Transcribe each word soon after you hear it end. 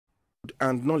Bollywood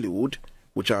and Nollywood,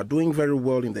 which are doing very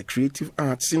well in the creative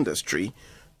arts industry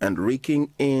and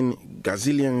raking in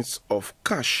gazillions of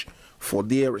cash for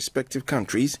their respective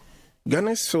countries,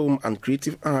 Ghana's film and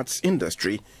creative arts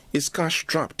industry is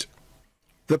cash-strapped.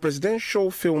 The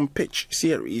Presidential Film Pitch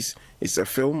Series is a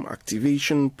film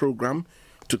activation program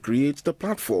to create the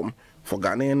platform for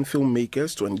Ghanaian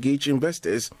filmmakers to engage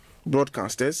investors,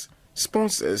 broadcasters,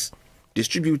 sponsors,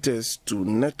 distributors to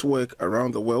network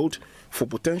around the world for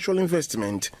potential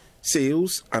investment,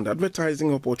 sales and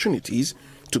advertising opportunities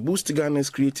to boost Ghana's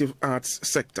creative arts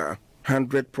sector.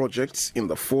 100 projects in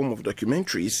the form of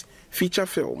documentaries, feature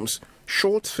films,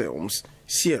 short films,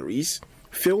 series,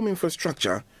 film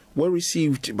infrastructure were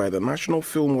received by the National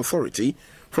Film Authority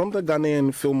from the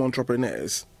Ghanaian film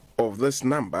entrepreneurs. Of this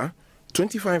number,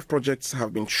 25 projects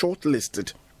have been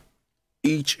shortlisted.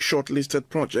 Each shortlisted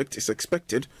project is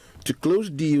expected to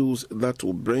close deals that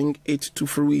will bring it to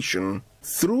fruition.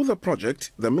 Through the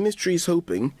project, the ministry is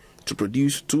hoping to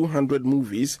produce 200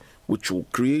 movies, which will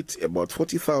create about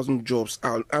 40,000 jobs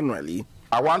annually.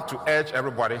 I want to urge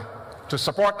everybody to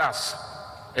support us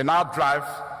in our drive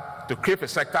to create a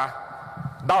sector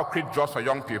that will create jobs for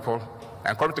young people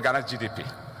and contribute to Ghana's GDP.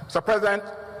 So, President,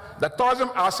 the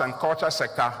tourism, arts and culture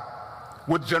sector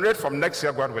would generate from next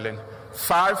year, God willing,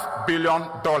 $5 billion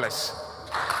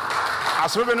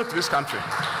as revenue to this country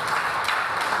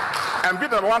and be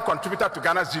the number one contributor to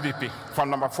Ghana's GDP from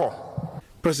number 4.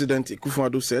 President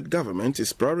Akufo-Addo said government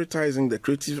is prioritizing the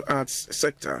creative arts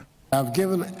sector. I have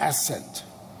given assent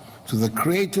to the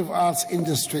Creative Arts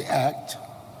Industry Act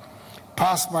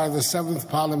passed by the 7th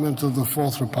Parliament of the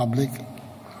 4th Republic,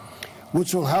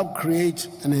 which will help create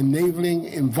an enabling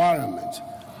environment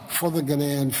for the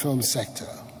Ghanaian film sector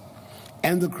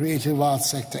and the creative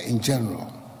arts sector in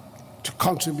general to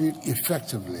contribute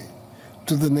effectively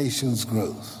to the nation's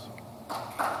growth.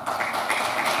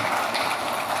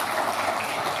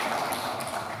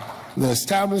 The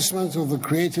establishment of the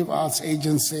Creative Arts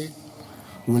Agency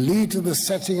will lead to the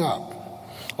setting up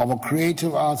of a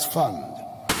Creative Arts Fund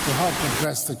to help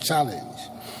address the challenge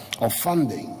of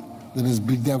funding that has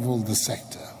bedeviled the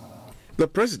sector. The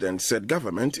President said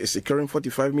government is securing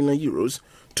 45 million euros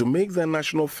to make the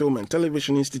National Film and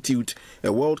Television Institute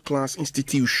a world-class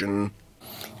institution.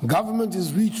 Government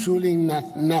is retooling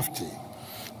NAFTI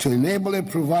to enable and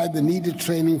provide the needed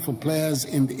training for players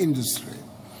in the industry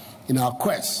in our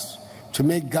quest to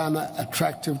make Ghana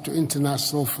attractive to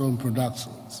international film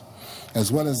productions,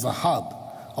 as well as the hub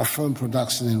of film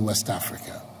production in West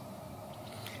Africa.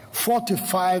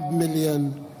 45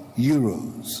 million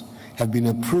euros have been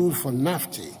approved for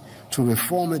NAFTI to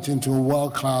reform it into a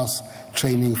world-class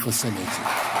training facility.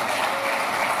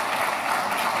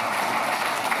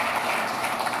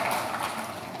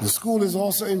 The school is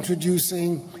also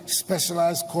introducing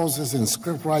specialized courses in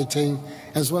script writing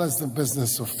as well as the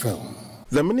business of film.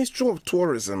 The Ministry of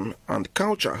Tourism and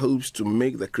Culture hopes to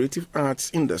make the creative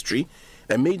arts industry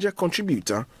a major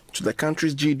contributor to the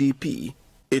country's GDP.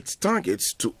 It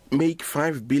targets to make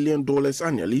 $5 billion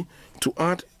annually to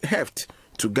add heft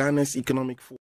to Ghana's economic force.